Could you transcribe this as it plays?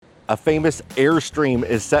A famous Airstream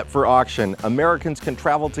is set for auction. Americans can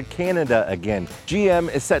travel to Canada again. GM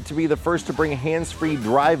is set to be the first to bring hands-free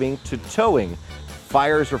driving to towing.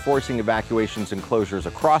 Fires are forcing evacuations and closures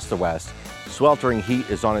across the West. Sweltering heat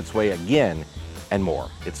is on its way again, and more.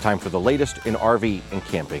 It's time for the latest in RV and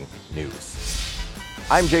camping news.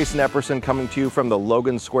 I'm Jason Epperson, coming to you from the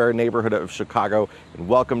Logan Square neighborhood of Chicago, and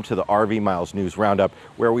welcome to the RV Miles News Roundup,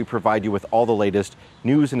 where we provide you with all the latest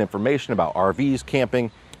news and information about RVs,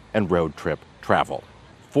 camping, and road trip travel.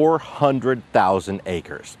 400,000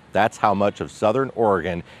 acres. That's how much of southern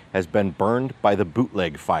Oregon has been burned by the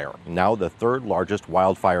Bootleg Fire, now the third largest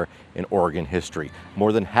wildfire in Oregon history,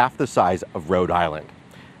 more than half the size of Rhode Island.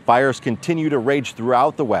 Fires continue to rage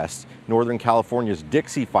throughout the West. Northern California's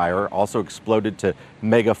Dixie Fire also exploded to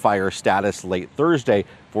mega fire status late Thursday,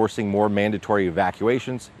 forcing more mandatory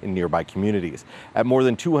evacuations in nearby communities. At more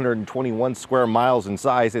than 221 square miles in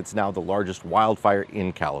size, it's now the largest wildfire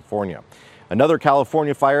in California. Another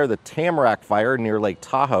California fire, the Tamarack Fire near Lake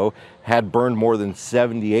Tahoe, had burned more than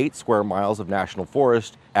 78 square miles of national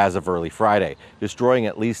forest as of early Friday, destroying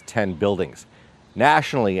at least 10 buildings.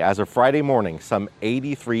 Nationally, as of Friday morning, some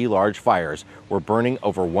 83 large fires were burning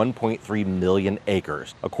over 1.3 million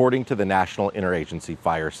acres, according to the National Interagency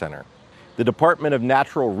Fire Center. The Department of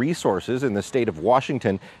Natural Resources in the state of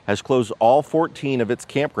Washington has closed all 14 of its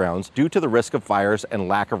campgrounds due to the risk of fires and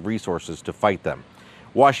lack of resources to fight them.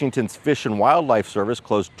 Washington's Fish and Wildlife Service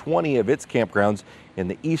closed 20 of its campgrounds in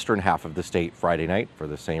the eastern half of the state Friday night for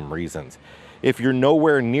the same reasons. If you're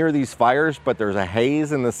nowhere near these fires, but there's a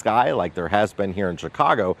haze in the sky like there has been here in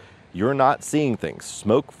Chicago, you're not seeing things.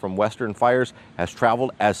 Smoke from western fires has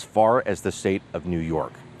traveled as far as the state of New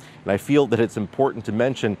York. And I feel that it's important to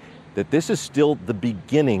mention that this is still the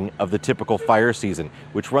beginning of the typical fire season,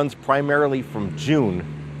 which runs primarily from June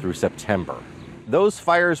through September. Those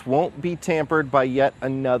fires won't be tampered by yet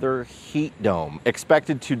another heat dome,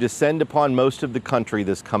 expected to descend upon most of the country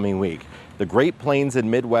this coming week. The Great Plains and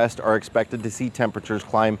Midwest are expected to see temperatures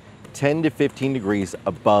climb 10 to 15 degrees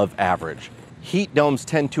above average. Heat domes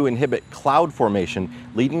tend to inhibit cloud formation,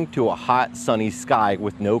 leading to a hot, sunny sky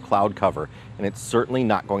with no cloud cover, and it's certainly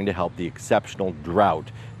not going to help the exceptional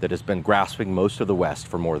drought that has been grasping most of the West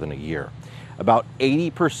for more than a year. About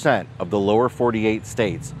 80% of the lower 48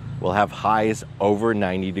 states will have highs over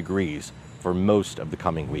 90 degrees for most of the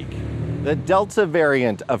coming week. The Delta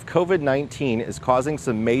variant of COVID-19 is causing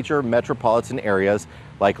some major metropolitan areas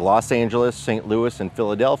like Los Angeles, St. Louis, and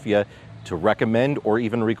Philadelphia to recommend or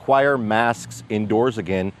even require masks indoors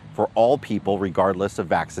again for all people regardless of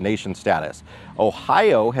vaccination status.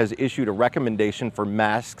 Ohio has issued a recommendation for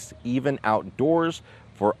masks even outdoors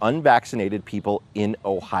for unvaccinated people in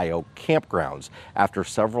Ohio campgrounds after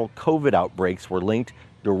several COVID outbreaks were linked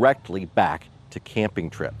directly back to camping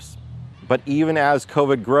trips. But even as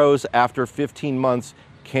COVID grows, after 15 months,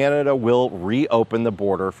 Canada will reopen the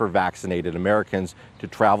border for vaccinated Americans to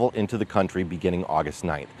travel into the country beginning August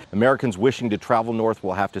 9th. Americans wishing to travel north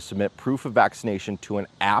will have to submit proof of vaccination to an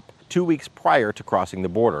app 2 weeks prior to crossing the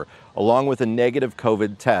border, along with a negative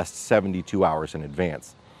COVID test 72 hours in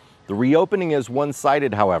advance. The reopening is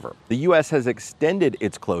one-sided, however. The U.S. has extended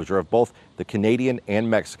its closure of both the Canadian and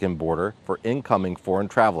Mexican border for incoming foreign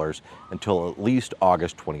travelers until at least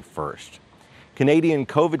August 21st. Canadian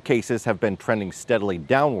COVID cases have been trending steadily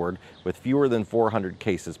downward, with fewer than 400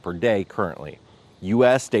 cases per day currently.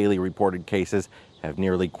 U.S. daily reported cases have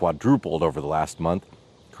nearly quadrupled over the last month,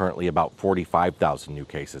 currently about 45,000 new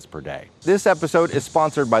cases per day. This episode is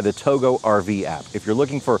sponsored by the Togo RV app. If you're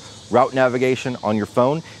looking for route navigation on your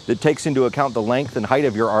phone that takes into account the length and height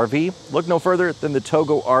of your RV, look no further than the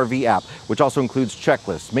Togo RV app, which also includes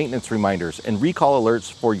checklists, maintenance reminders, and recall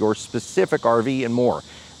alerts for your specific RV and more.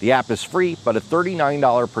 The app is free, but a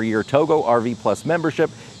 $39 per year Togo RV Plus membership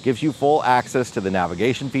gives you full access to the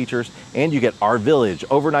navigation features, and you get our Village,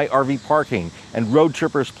 overnight RV parking, and Road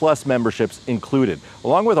Trippers Plus memberships included,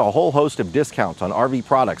 along with a whole host of discounts on RV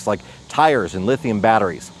products like tires and lithium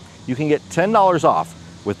batteries. You can get $10 off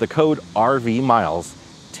with the code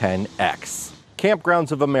RVMiles10X.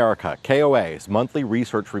 Campgrounds of America, KOA's monthly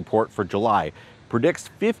research report for July predicts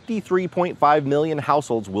 53.5 million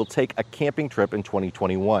households will take a camping trip in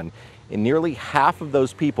 2021, and nearly half of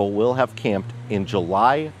those people will have camped in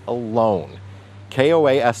July alone.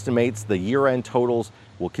 KOA estimates the year-end totals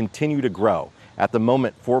will continue to grow. At the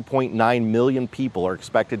moment, 4.9 million people are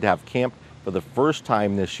expected to have camped for the first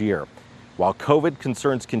time this year. While COVID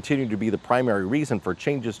concerns continue to be the primary reason for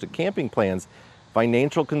changes to camping plans,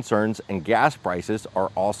 financial concerns and gas prices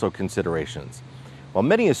are also considerations. While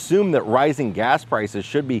many assume that rising gas prices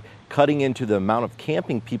should be cutting into the amount of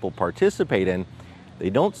camping people participate in, they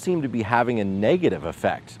don't seem to be having a negative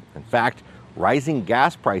effect. In fact, rising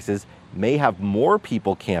gas prices may have more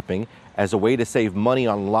people camping as a way to save money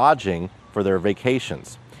on lodging for their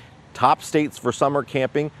vacations. Top states for summer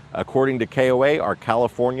camping, according to KOA, are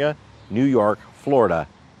California, New York, Florida,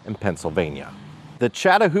 and Pennsylvania. The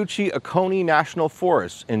Chattahoochee-Oconee National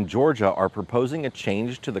Forests in Georgia are proposing a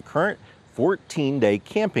change to the current 14-day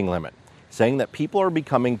camping limit, saying that people are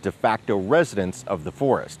becoming de facto residents of the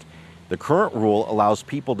forest. The current rule allows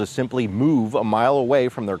people to simply move a mile away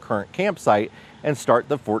from their current campsite and start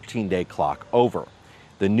the 14-day clock over.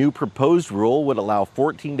 The new proposed rule would allow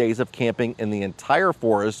 14 days of camping in the entire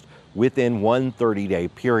forest within one 30-day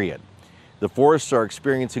period. The forests are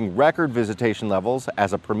experiencing record visitation levels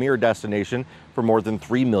as a premier destination for more than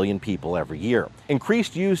 3 million people every year.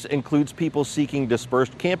 Increased use includes people seeking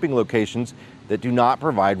dispersed camping locations that do not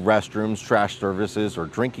provide restrooms, trash services, or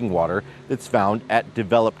drinking water that's found at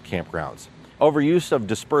developed campgrounds. Overuse of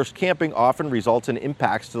dispersed camping often results in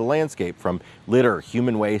impacts to the landscape, from litter,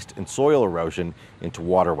 human waste, and soil erosion into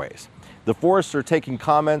waterways. The forests are taking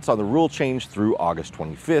comments on the rule change through August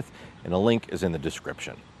 25th, and a link is in the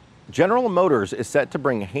description. General Motors is set to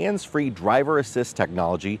bring hands-free driver assist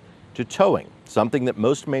technology to towing, something that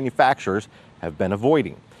most manufacturers have been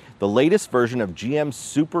avoiding. The latest version of GM's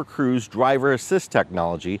Super Cruise driver assist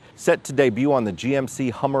technology, set to debut on the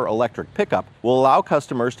GMC Hummer electric pickup, will allow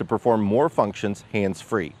customers to perform more functions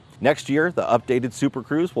hands-free. Next year, the updated Super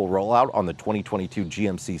Cruise will roll out on the 2022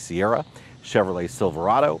 GMC Sierra, Chevrolet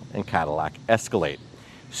Silverado, and Cadillac Escalade.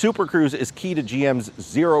 Super Cruise is key to GM's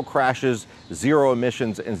zero crashes, zero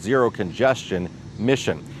emissions, and zero congestion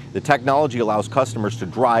mission. The technology allows customers to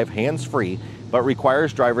drive hands-free, but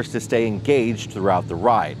requires drivers to stay engaged throughout the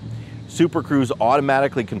ride. Super Cruise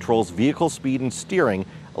automatically controls vehicle speed and steering,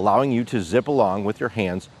 allowing you to zip along with your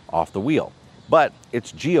hands off the wheel. But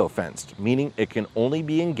it's geo-fenced, meaning it can only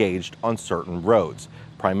be engaged on certain roads,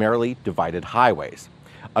 primarily divided highways.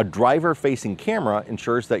 A driver-facing camera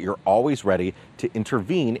ensures that you're always ready to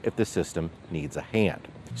intervene if the system needs a hand.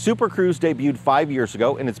 Super Cruise debuted 5 years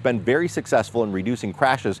ago, and it's been very successful in reducing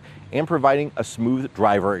crashes and providing a smooth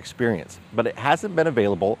driver experience, but it hasn't been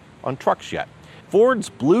available on trucks yet. Ford's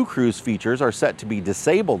Blue Cruise features are set to be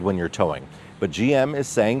disabled when you're towing, but GM is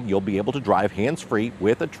saying you'll be able to drive hands-free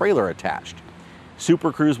with a trailer attached.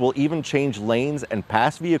 Super Cruise will even change lanes and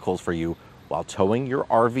pass vehicles for you while towing your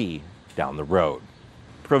RV down the road.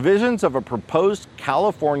 Provisions of a proposed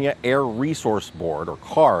California Air Resource Board, or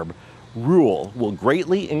CARB, rule will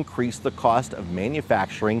greatly increase the cost of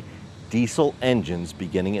manufacturing diesel engines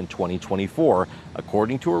beginning in 2024,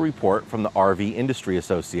 according to a report from the RV Industry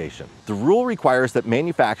Association. The rule requires that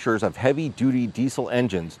manufacturers of heavy-duty diesel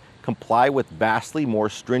engines comply with vastly more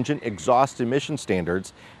stringent exhaust emission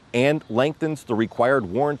standards and lengthens the required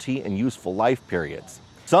warranty and useful life periods.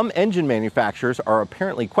 Some engine manufacturers are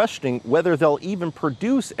apparently questioning whether they'll even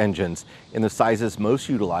produce engines in the sizes most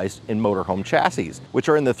utilized in motorhome chassis, which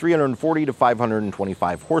are in the 340 to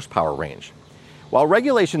 525 horsepower range. While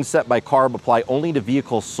regulations set by CARB apply only to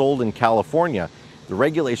vehicles sold in California, the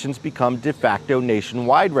regulations become de facto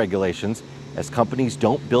nationwide regulations, as companies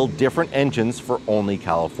don't build different engines for only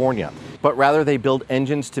California, but rather they build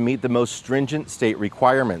engines to meet the most stringent state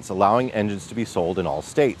requirements, allowing engines to be sold in all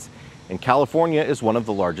states. And California is one of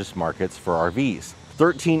the largest markets for RVs.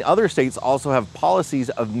 13 other states also have policies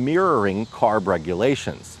of mirroring CARB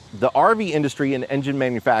regulations. The RV industry and engine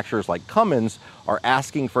manufacturers like Cummins are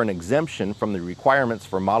asking for an exemption from the requirements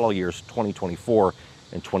for model years 2024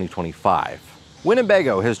 and 2025.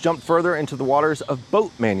 Winnebago has jumped further into the waters of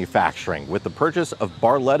boat manufacturing with the purchase of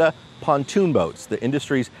Barletta Pontoon Boats, the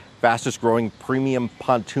industry's fastest growing premium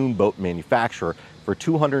pontoon boat manufacturer, for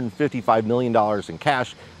 $255 million in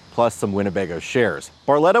cash, plus some Winnebago shares.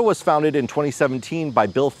 Barletta was founded in 2017 by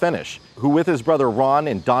Bill Fenish, who with his brother Ron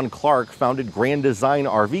and Don Clark founded Grand Design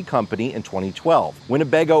RV Company in 2012.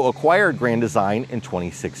 Winnebago acquired Grand Design in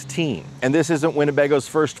 2016. And this isn't Winnebago's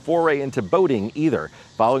first foray into boating either.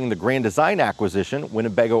 Following the Grand Design acquisition,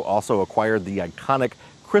 Winnebago also acquired the iconic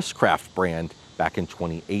Chris-Craft brand back in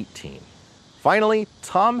 2018. Finally,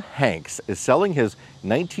 Tom Hanks is selling his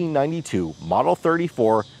 1992 Model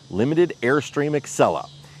 34 Limited Airstream Excella,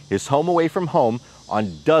 his home away from home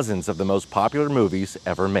on dozens of the most popular movies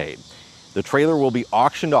ever made. The trailer will be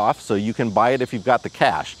auctioned off, so you can buy it if you've got the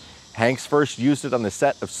cash. Hanks first used it on the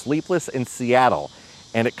set of Sleepless in Seattle,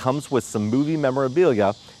 and it comes with some movie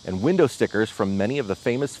memorabilia and window stickers from many of the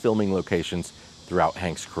famous filming locations throughout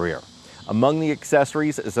Hanks' career. Among the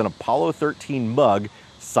accessories is an Apollo 13 mug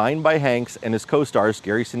signed by Hanks and his co-stars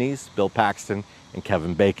Gary Sinise, Bill Paxton, and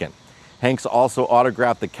Kevin Bacon. Hanks also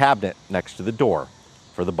autographed the cabinet next to the door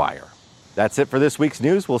for the buyer. That's it for this week's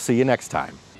news. We'll see you next time.